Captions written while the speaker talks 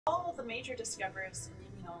the major discoveries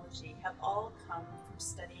in immunology have all come from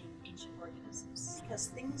studying ancient organisms, because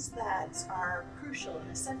things that are crucial and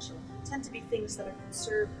essential tend to be things that are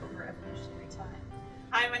conserved over evolutionary time.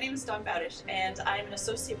 Hi, my name is Bowdish, and I'm an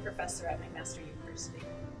associate professor at McMaster University.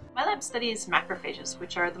 My lab studies macrophages,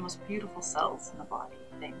 which are the most beautiful cells in the body.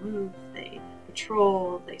 They move, they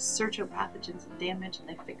patrol, they search out pathogens and damage, and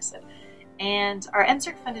they fix it. And our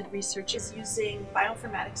NSERC-funded research is using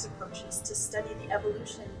bioinformatics approaches to study the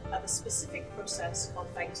evolution of a specific process called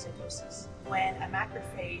phagocytosis, when a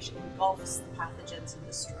macrophage engulfs the pathogens and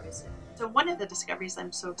destroys it. So one of the discoveries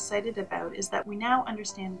I'm so excited about is that we now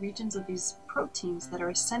understand regions of these proteins that are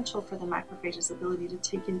essential for the macrophage's ability to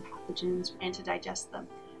take in pathogens and to digest them.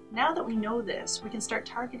 Now that we know this, we can start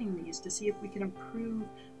targeting these to see if we can improve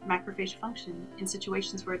macrophage function in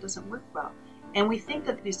situations where it doesn't work well. And we think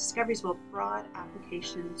that these discoveries will have broad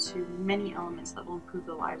application to many elements that will improve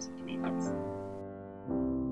the lives of Canadians.